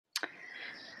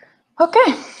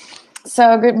Okay,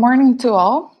 so good morning to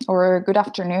all, or good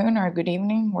afternoon, or good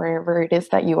evening, wherever it is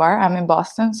that you are. I'm in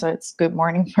Boston, so it's good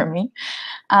morning for me.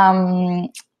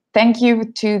 Thank you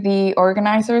to the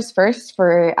organizers first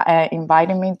for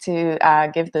inviting me to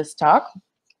give this talk.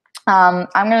 I'm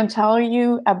going to tell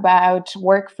you about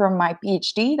work from my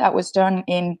PhD that was done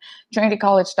in Trinity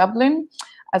College, Dublin,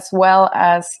 as well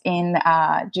as in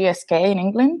GSK in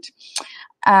England.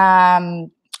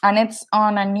 And it's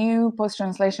on a new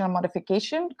post-translational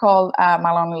modification called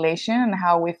malonylation, and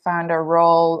how we found a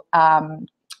role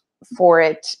for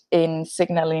it in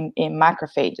signaling in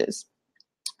macrophages.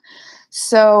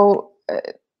 So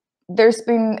there's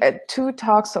been 2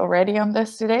 talks already on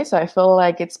this today, so I feel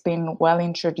like it's been well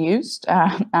introduced,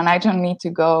 and I don't need to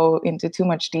go into too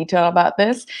much detail about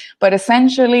this. But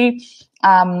essentially,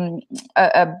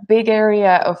 a big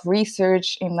area of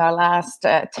research in the last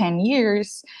 10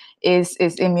 years is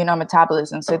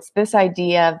immunometabolism. So it's this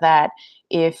idea that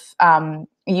if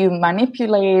you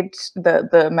manipulate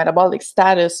the metabolic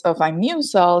status of immune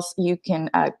cells, you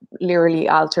can literally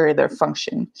alter their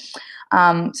function.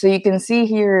 So you can see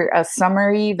here a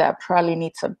summary that probably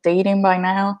needs updating by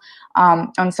now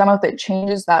on some of the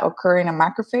changes that occur in a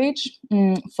macrophage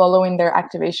following their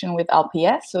activation with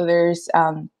LPS. So there's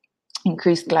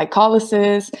increased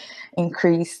glycolysis,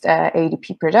 increased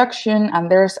ADP production,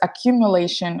 and there's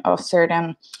accumulation of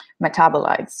certain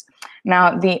metabolites.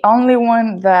 Now, the only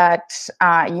one that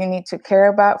you need to care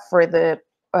about for the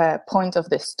point of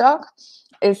this talk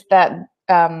is that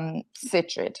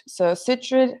citrate. So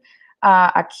citrate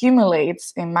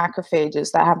accumulates in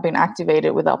macrophages that have been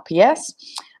activated with LPS.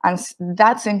 And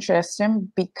that's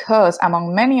interesting because,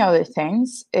 among many other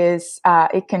things, is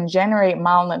it can generate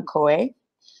malonyl-CoA,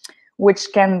 which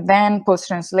can then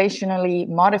post-translationally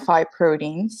modify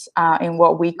proteins in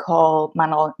what we call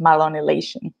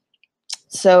malonylation.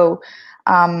 So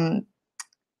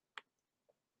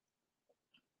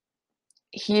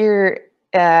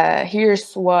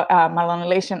here's what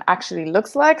malonylation actually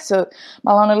looks like. So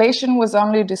malonylation was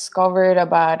only discovered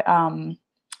about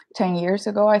 10 years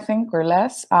ago, I think, or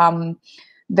less.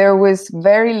 There was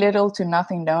very little to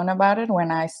nothing known about it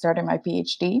when I started my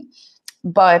PhD.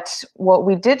 But what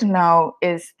we did know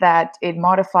is that it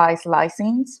modifies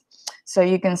lysines. So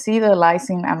you can see the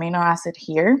lysine amino acid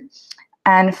here.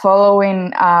 And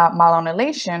following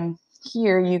malonylation,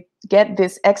 here you get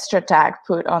this extra tag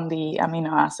put on the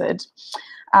amino acid.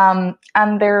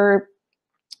 And there are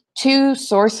 2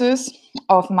 sources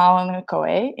of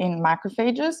malonyl-CoA in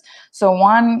macrophages. So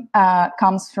one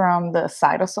comes from the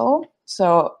cytosol.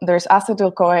 So there's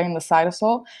acetyl-CoA in the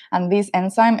cytosol, and this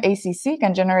enzyme ACC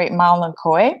can generate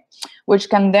malonyl-CoA, which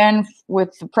can then,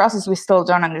 with the process we still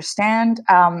don't understand,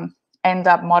 end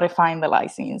up modifying the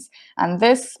lysines. And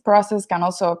this process can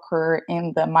also occur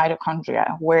in the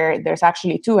mitochondria, where there's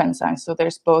actually 2 enzymes. So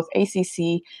there's both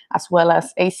ACC as well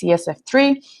as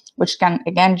ACSF3, which can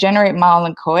again generate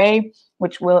malonyl-CoA,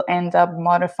 which will end up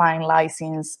modifying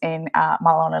lysines in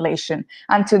malonylation.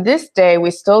 And to this day,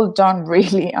 we still don't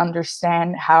really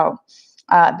understand how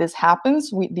this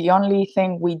happens. The only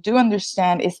thing we do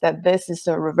understand is that this is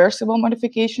a reversible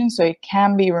modification, so it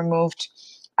can be removed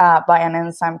by an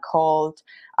enzyme called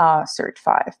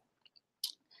SIRT5.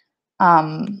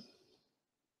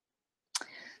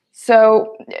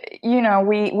 So, you know,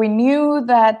 we knew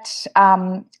that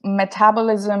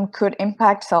metabolism could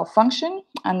impact cell function,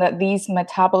 and that these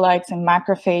metabolites and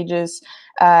macrophages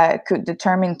could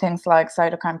determine things like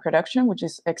cytokine production, which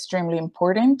is extremely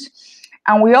important.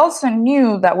 And we also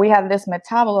knew that we had this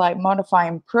metabolite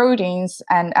modifying proteins,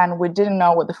 and we didn't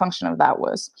know what the function of that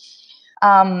was.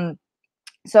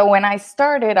 So when I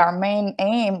started, our main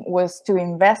aim was to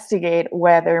investigate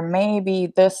whether maybe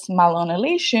this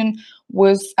malonylation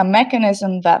was a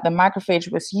mechanism that the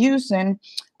macrophage was using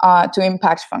to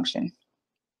impact function.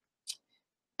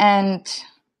 And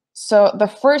so the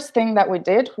first thing that we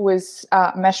did was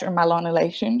measure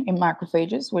malonylation in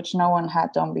macrophages, which no one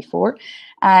had done before.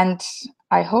 And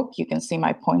I hope you can see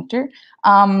my pointer.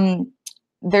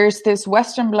 There's this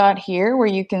Western blot here where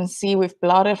you can see we've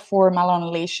plotted for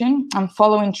malonylation, and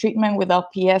following treatment with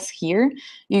LPS here,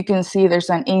 you can see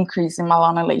there's an increase in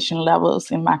malonylation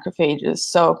levels in macrophages.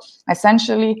 So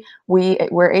essentially, we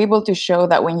were able to show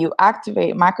that when you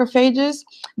activate macrophages,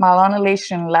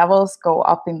 malonylation levels go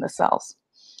up in the cells.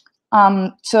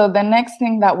 So the next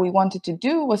thing that we wanted to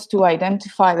do was to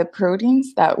identify the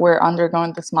proteins that were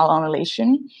undergoing this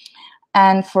malonylation.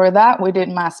 And for that, we did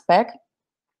mass spec.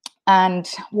 And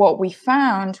what we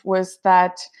found was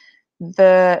that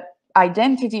the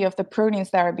identity of the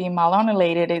proteins that are being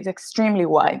malonylated is extremely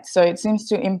wide. So it seems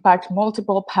to impact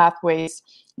multiple pathways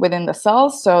within the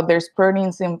cells. So there's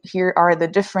proteins in here are the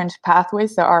different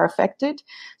pathways that are affected.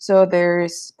 So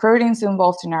there's proteins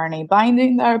involved in RNA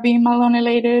binding that are being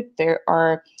malonylated. There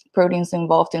are proteins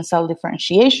involved in cell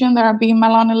differentiation that are being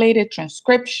malonylated,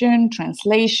 transcription,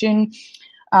 translation.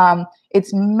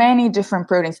 It's many different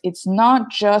proteins. It's not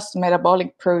just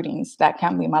metabolic proteins that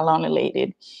can be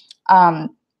malonylated.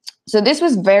 So this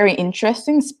was very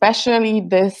interesting, especially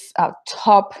this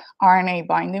top RNA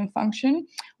binding function,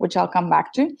 which I'll come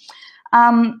back to.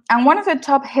 And one of the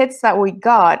top hits that we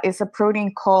got is a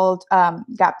protein called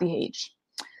GAPDH,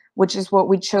 which is what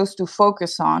we chose to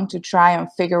focus on to try and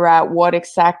figure out what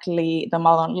exactly the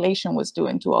malonylation was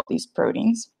doing to all these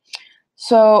proteins.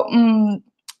 So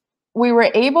we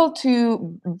were able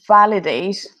to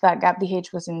validate that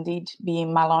GAPDH was indeed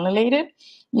being malonylated.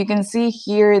 You can see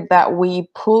here that we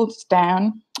pulled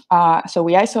down, so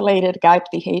we isolated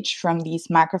GAPDH from these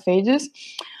macrophages.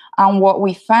 And what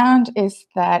we found is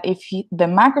that if the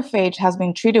macrophage has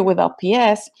been treated with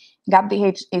LPS,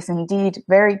 GAPDH is indeed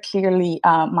very clearly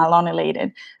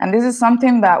malonylated. And this is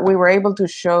something that we were able to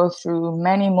show through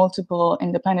many multiple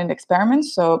independent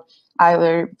experiments. So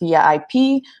either via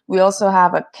IP, we also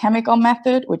have a chemical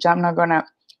method, which I'm not gonna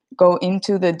go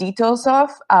into the details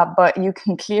of, but you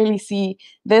can clearly see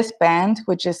this band,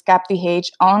 which is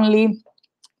GAPDH only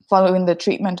following the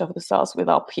treatment of the cells with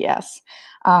LPS.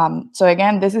 So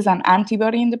again, this is an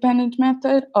antibody-independent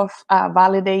method of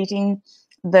validating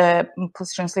the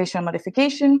post-translational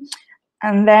modification.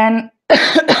 And then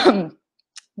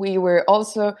we were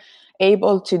also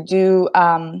able to do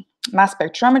mass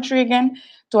spectrometry again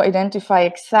to identify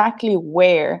exactly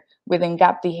where within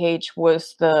GAPDH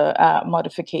was the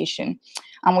modification.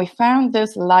 And we found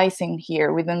this lysine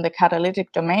here within the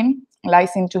catalytic domain,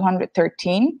 lysine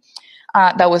 213,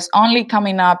 that was only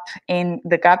coming up in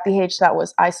the GAPDH that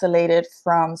was isolated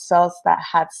from cells that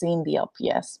had seen the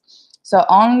LPS. So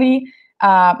only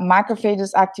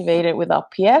macrophages activated with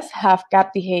LPS have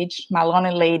GAPDH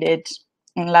malonylated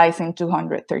in lysine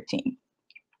 213.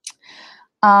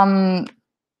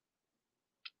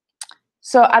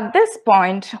 So at this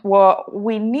point, what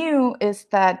we knew is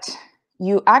that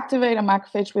you activate a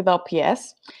macrophage with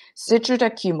LPS, citrate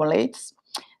accumulates,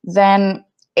 then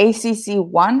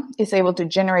ACC1 is able to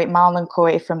generate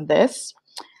malonyl-CoA from this,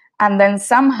 and then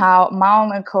somehow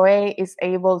malonyl-CoA is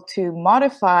able to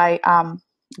modify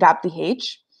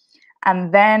GAPDH,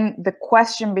 and then the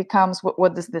question becomes,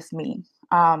 what does this mean?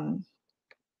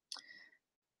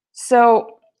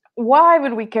 So why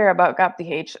would we care about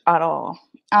GAPDH at all?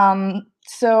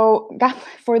 So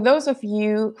for those of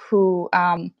you who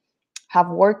have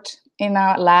worked in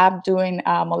a lab doing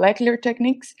molecular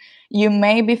techniques, you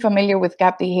may be familiar with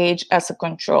GAPDH as a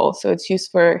control. So it's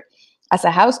used as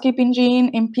a housekeeping gene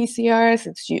in PCRs.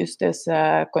 It's used as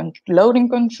a loading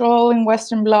control in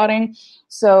Western blotting.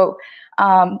 So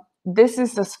this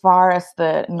is as far as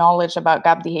the knowledge about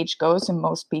GAPDH goes in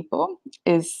most people,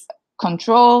 is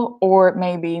control, or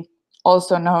maybe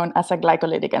also known as a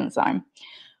glycolytic enzyme.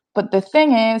 But the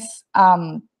thing is,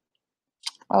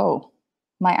 oh,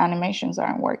 my animations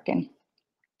aren't working.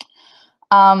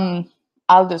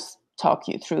 I'll just talk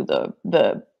you through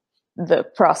the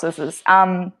processes.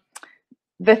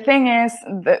 The thing is,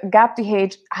 the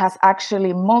GAPDH has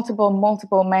actually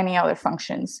many other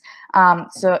functions.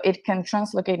 So it can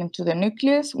translocate into the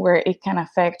nucleus, where it can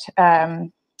affect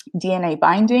DNA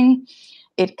binding.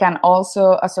 It can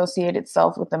also associate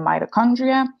itself with the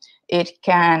mitochondria.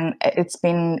 It's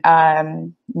been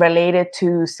related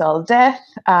to cell death,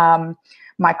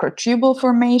 microtubule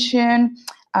formation.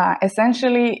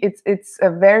 Essentially, it's a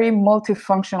very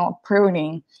multifunctional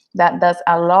protein that does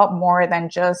a lot more than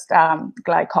just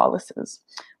glycolysis,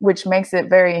 which makes it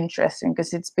very interesting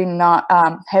because it's been not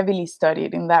heavily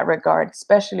studied in that regard,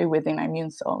 especially within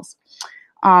immune cells.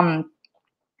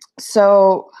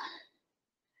 So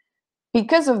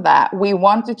because of that, we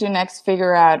wanted to next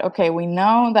figure out, okay, we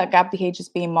know that GAPDH is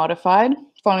being modified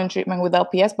following treatment with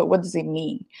LPS, but what does it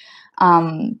mean?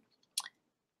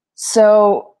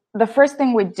 So the first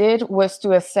thing we did was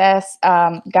to assess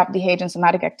GAPDH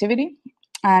enzymatic activity.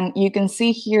 And you can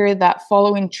see here that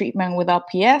following treatment with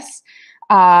LPS,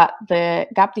 the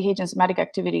GAPDH enzymatic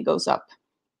activity goes up.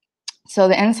 So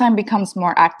the enzyme becomes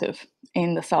more active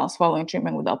in the cells following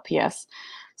treatment with LPS.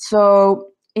 So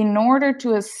in order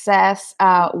to assess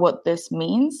what this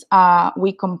means,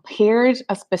 we compared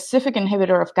a specific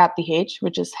inhibitor of GAPDH,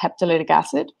 which is heptalytic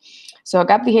acid. So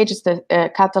GAPDH is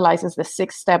catalyzes the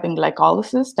 6th step in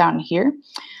glycolysis down here.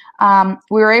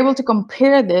 We were able to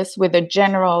compare this with a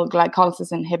general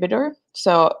glycolysis inhibitor.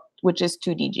 So which is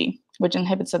 2DG, which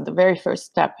inhibits at the very first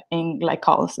step in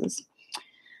glycolysis.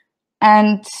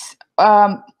 And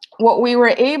what we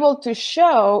were able to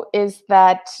show is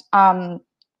that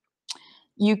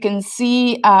you can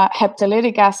see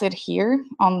heptalytic acid here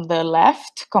on the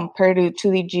left compared to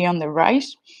 2DG on the right.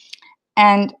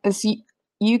 And as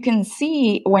you can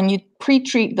see, when you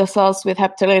pre-treat the cells with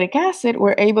heptalytic acid,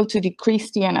 we're able to decrease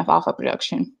TNF-alpha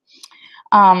production.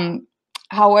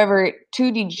 However,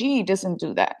 2DG doesn't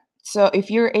do that. So if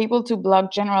you're able to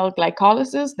block general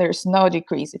glycolysis, there's no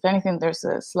decrease. If anything, there's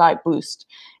a slight boost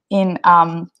in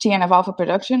TNF-alpha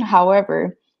production.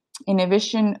 However,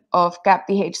 inhibition of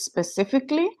GAPDH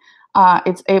specifically,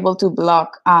 it's able to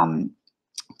block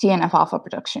TNF-alpha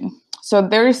production. So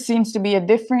there seems to be a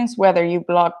difference whether you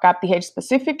block GAPDH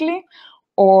specifically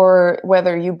or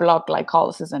whether you block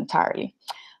glycolysis entirely.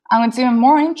 And what's even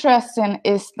more interesting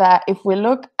is that if we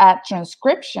look at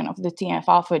transcription of the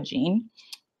TNF-alpha gene,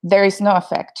 there is no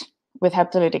effect with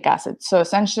heptalytic acid. So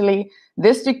essentially,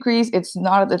 this decrease, it's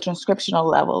not at the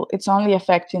transcriptional level. It's only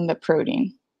affecting the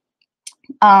protein.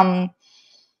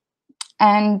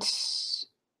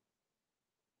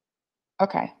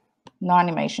 Okay, no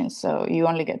animation, so you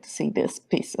only get to see this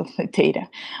piece of the data.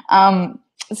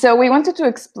 So we wanted to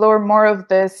explore more of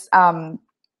this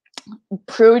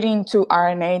protein to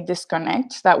RNA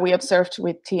disconnect that we observed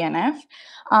with TNF.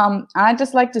 I'd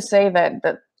just like to say that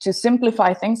to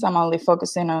simplify things, I'm only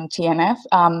focusing on TNF.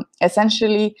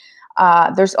 Essentially,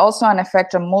 there's also an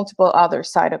effect on multiple other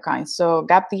cytokines. So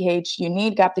GAPDH, you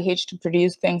need GAPDH to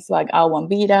produce things like IL-1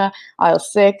 beta,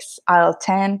 IL-6,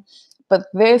 IL-10. But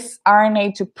this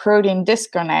RNA to protein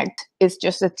disconnect is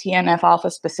just a TNF-alpha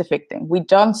specific thing. We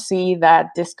don't see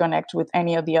that disconnect with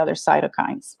any of the other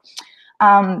cytokines.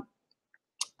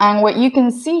 And what you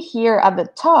can see here at the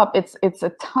top, it's a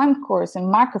time course in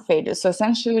macrophages. So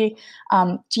essentially,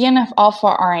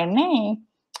 TNF-alpha RNA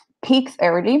peaks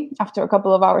early after a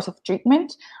couple of hours of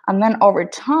treatment, and then over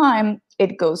time,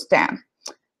 it goes down.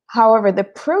 However, the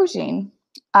protein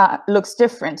looks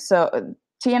different. So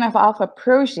TNF-alpha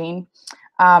protein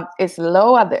is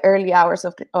low at the early hours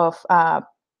of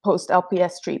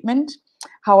post-LPS treatment.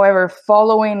 However,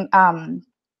 following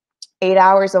 8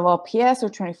 hours of LPS or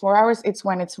 24 hours, it's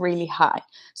when it's really high.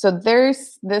 So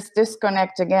there's this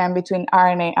disconnect again between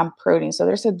RNA and protein. So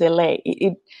there's a delay.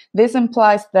 This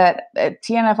implies that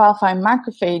TNF-alpha in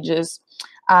macrophages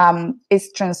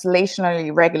is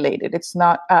translationally regulated. It's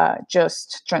not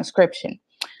just transcription.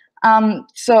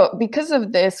 So because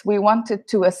of this, we wanted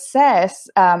to assess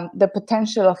the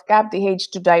potential of GAPDH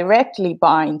to directly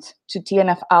bind to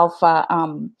TNF-alpha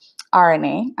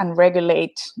RNA and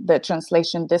regulate the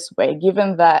translation this way,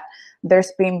 given that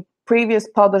there's been previous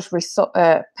published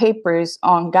papers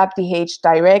on GAPDH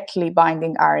directly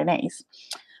binding RNAs.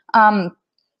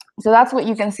 So that's what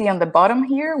you can see on the bottom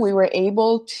here. We were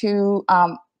able to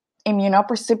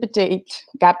immunoprecipitate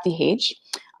GAPDH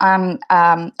and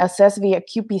assess via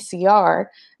qPCR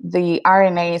the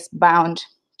RNAs bound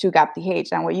to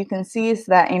GAPDH. And what you can see is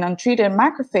that in untreated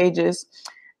macrophages,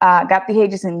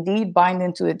 GAPDH is indeed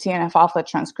binding to the TNF-alpha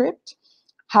transcript.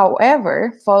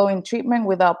 However, following treatment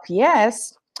with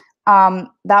LPS,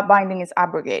 that binding is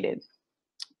abrogated.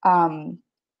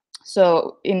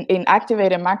 So in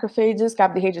activated macrophages,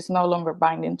 GAPDH is no longer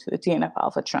binding to the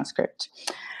TNF-alpha transcript.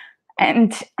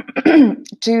 And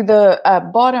to the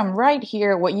bottom right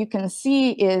here, what you can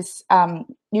see is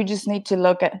you just need to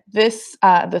look at this,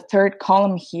 the third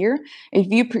column here. If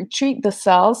you treat the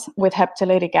cells with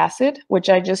heptalytic acid, which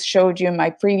I just showed you in my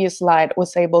previous slide,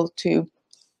 was able to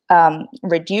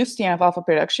reduce TNF-alpha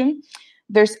production,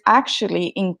 there's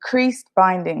actually increased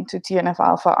binding to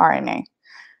TNF-alpha RNA.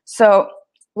 So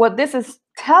what this is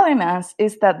telling us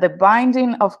is that the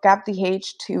binding of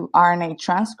GAPDH to RNA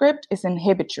transcript is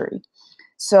inhibitory.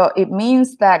 So it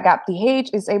means that GAPDH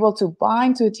is able to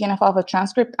bind to the TNF-alpha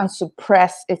transcript and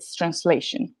suppress its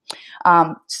translation.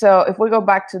 So if we go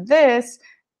back to this,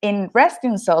 in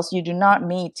resting cells, you do not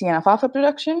need TNF-alpha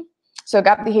production. So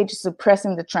GAPDH is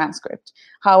suppressing the transcript.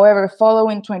 However,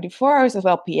 following 24 hours of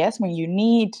LPS, when you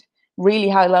need really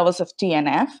high levels of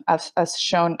TNF, as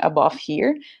shown above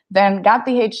here, then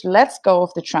GAPDH lets go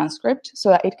of the transcript so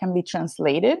that it can be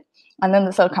translated, and then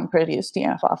the cell can produce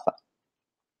TNF-alpha.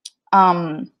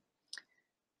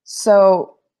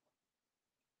 So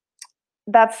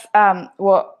that's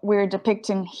what we're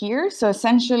depicting here. So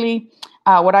essentially,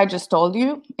 what I just told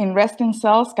you, in resting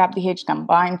cells, GAPDH can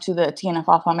bind to the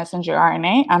TNF-alpha messenger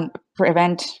RNA and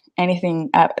prevent anything,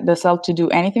 the cell to do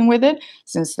anything with it,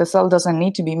 since the cell doesn't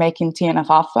need to be making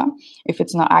TNF-alpha if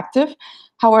it's not active.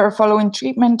 However, following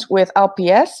treatment with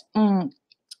LPS,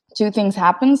 two things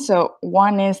happen. So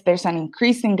one is there's an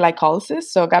increase in glycolysis,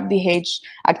 so GAPDH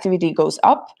activity goes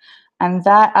up, and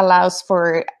that allows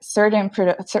for certain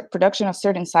production of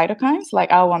certain cytokines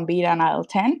like IL-1 beta and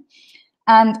IL-10,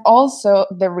 and also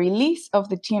the release of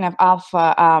the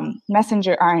TNF-alpha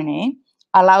messenger RNA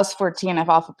allows for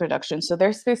TNF-alpha production. So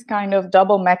there's this kind of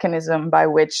double mechanism by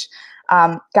which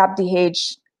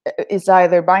GAPDH is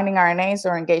either binding RNAs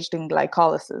or engaged in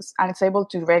glycolysis, and it's able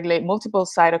to regulate multiple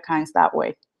cytokines that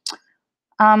way.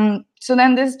 So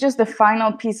then this is just the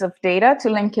final piece of data to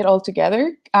link it all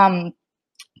together,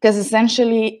 because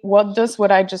essentially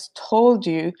what I just told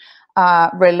you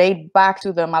relate back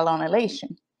to the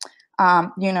malonylation.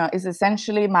 Is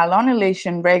essentially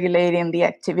malonylation regulating the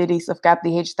activities of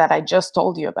GAPDH that I just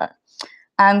told you about?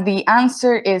 And the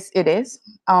answer is it is.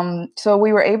 So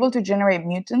we were able to generate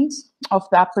mutants of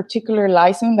that particular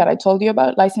lysine that I told you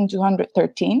about, lysine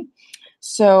 213.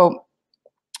 So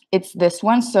it's this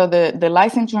one. So the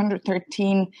lysine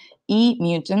 213E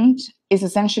mutant is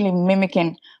essentially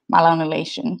mimicking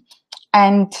malonylation.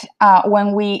 And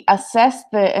when we assess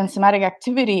the enzymatic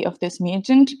activity of this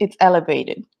mutant, it's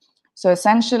elevated. So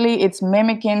essentially, it's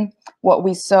mimicking what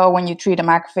we saw when you treat a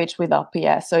macrophage with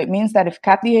LPS. So it means that if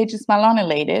GAPDH is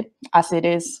malonylated, as it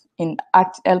is in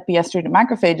LPS-treated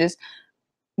macrophages,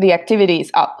 the activity is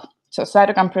up. So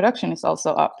cytokine production is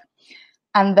also up.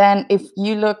 And then if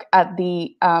you look at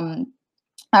the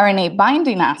RNA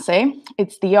binding assay,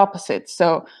 it's the opposite.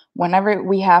 So whenever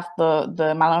we have the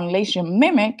malonylation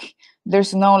mimic,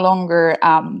 there's no longer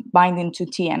binding to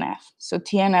TNF. So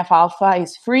TNF-alpha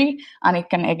is free, and it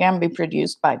can again be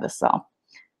produced by the cell.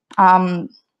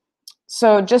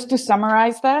 So just to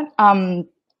summarize that,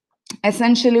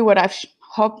 essentially what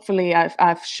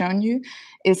I've shown you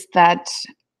is that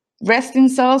resting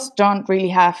cells don't really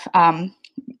have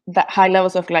that high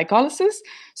levels of glycolysis.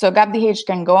 So GAPDH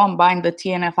can go and bind the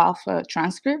TNF-alpha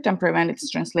transcript and prevent its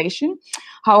translation.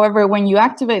 However, when you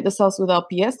activate the cells with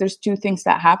LPS, there's two things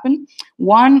that happen.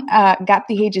 One,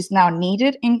 GAPDH is now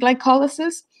needed in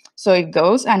glycolysis. So it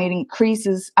goes and it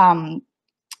increases the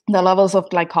levels of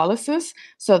glycolysis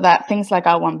so that things like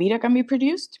IL-1 beta can be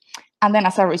produced. And then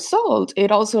as a result,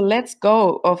 it also lets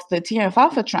go of the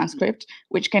TNF-alpha transcript,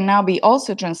 which can now be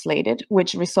also translated,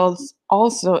 which results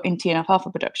also in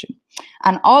TNF-alpha production.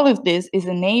 And all of this is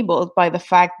enabled by the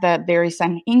fact that there is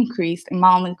an increase in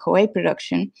myelin-CoA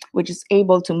production, which is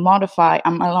able to modify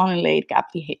and malonylate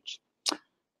GAPDH.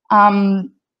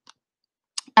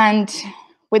 And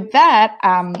with that,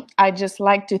 I'd just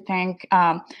like to thank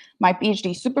my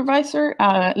PhD supervisor,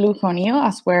 Luke O'Neill,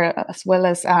 as well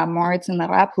as Moritz and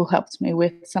Arab, who helped me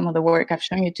with some of the work I've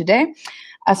shown you today,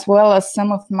 as well as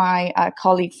some of my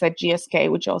colleagues at GSK,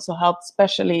 which also helped,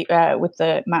 especially with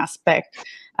the mass spec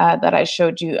that I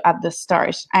showed you at the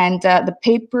start. And the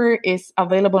paper is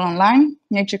available online,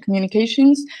 Nature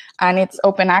Communications, and it's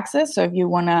open access. So if you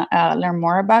want to learn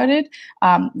more about it,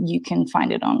 you can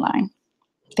find it online.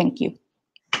 Thank you.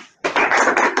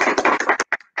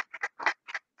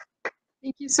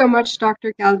 Thank you so much,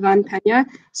 Dr. Galvván-Peña.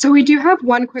 So we do have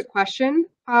one quick question.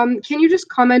 Can you just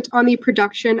comment on the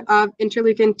production of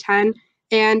interleukin-10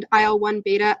 and IL-1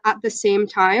 beta at the same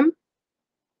time?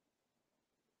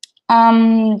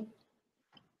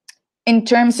 In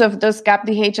terms of, does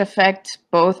GAPDH affect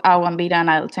both IL-1 beta and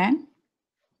IL-10?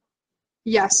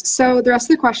 Yes. So the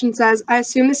rest of the question says, I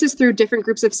assume this is through different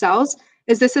groups of cells.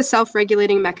 Is this a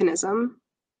self-regulating mechanism?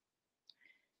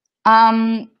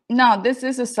 No, this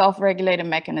is a self-regulated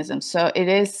mechanism. So it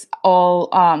is all,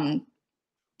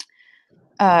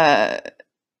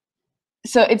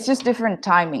 so it's just different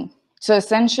timing. So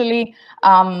essentially,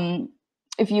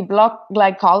 if you block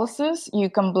glycolysis, you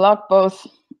can block both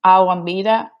IL-1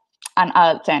 beta and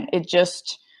IL-10. It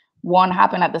just won't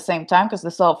happen at the same time because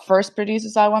the cell first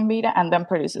produces IL-1 beta and then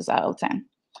produces IL-10.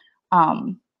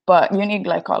 But you need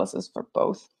glycolysis for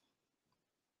both.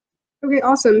 Okay,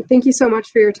 awesome. Thank you so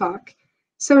much for your talk.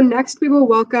 So next we will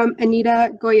welcome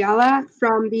Anita Goyala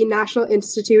from the National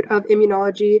Institute of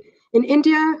Immunology in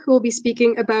India, who will be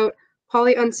speaking about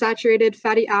polyunsaturated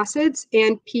fatty acids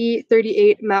and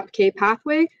P38 MAPK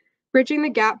pathway, bridging the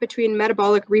gap between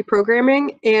metabolic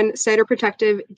reprogramming and cytoprotective